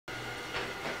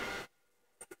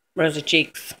Rosy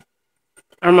Cheeks.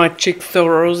 Are my cheeks so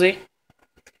rosy?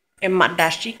 Am I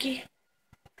dashiki?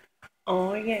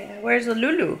 Oh yeah. Where's the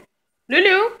Lulu?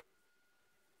 Lulu?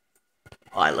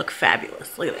 Oh, I look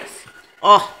fabulous. Look at this.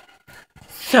 Oh,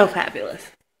 so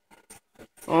fabulous.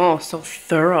 Oh, so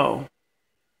thorough.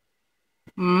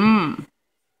 Mmm.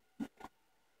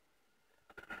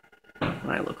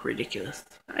 I look ridiculous.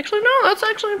 Actually, no, that's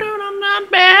actually not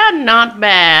bad. Not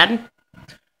bad.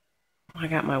 I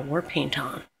got my war paint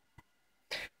on.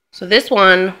 So this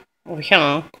one over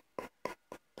here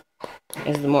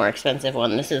is the more expensive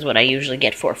one. This is what I usually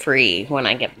get for free when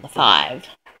I get the 5.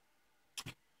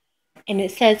 And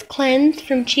it says, cleanse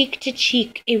from cheek to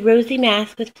cheek, a rosy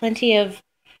mask with plenty of,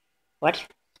 what?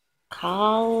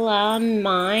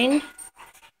 Calamine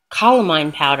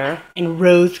powder and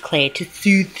rose clay to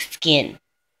soothe skin.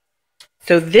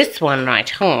 So this one right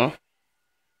here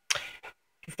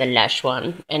is the Lush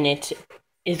one, and it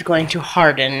is going to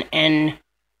harden and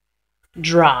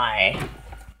dry.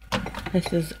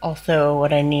 This is also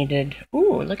what I needed.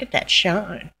 Ooh, look at that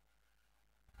shine.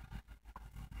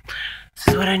 This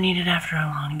is what I needed after a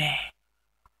long day.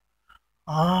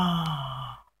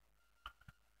 Oh,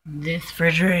 this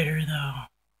refrigerator though.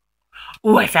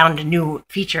 Ooh, I found a new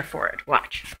feature for it.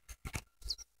 Watch.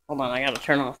 Hold on, I gotta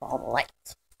turn off all the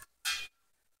lights.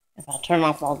 If I turn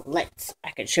off all the lights, I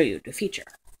can show you the feature.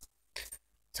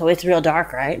 So it's real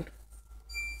dark, right?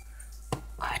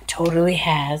 It totally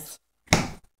has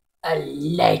a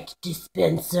light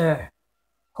dispenser.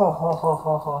 Ho ho ho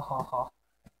ho ho ho ho.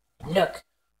 Look.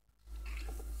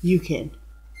 You can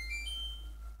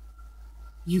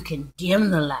dim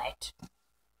the light.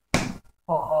 Ho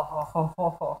ho ho ho ho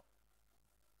ho.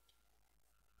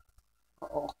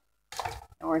 Uh-oh.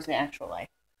 Now where's the actual light?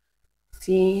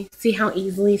 See how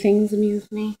easily things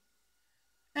amuse me?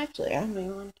 Actually, I may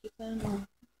want to keep that on.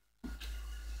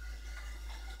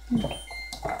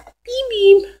 Beep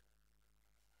beep.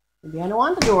 Maybe I don't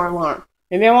want the door alarm.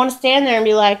 Maybe I want to stand there and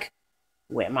be like,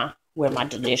 where my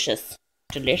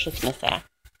deliciousness at?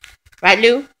 Right,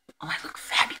 Lou? Oh, I look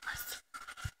fabulous.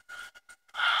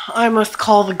 I must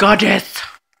call the goddess.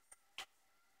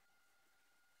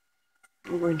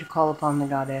 I'm going to call upon the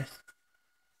goddess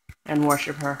and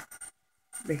worship her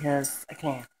because I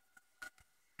can.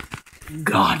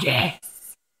 Goddess.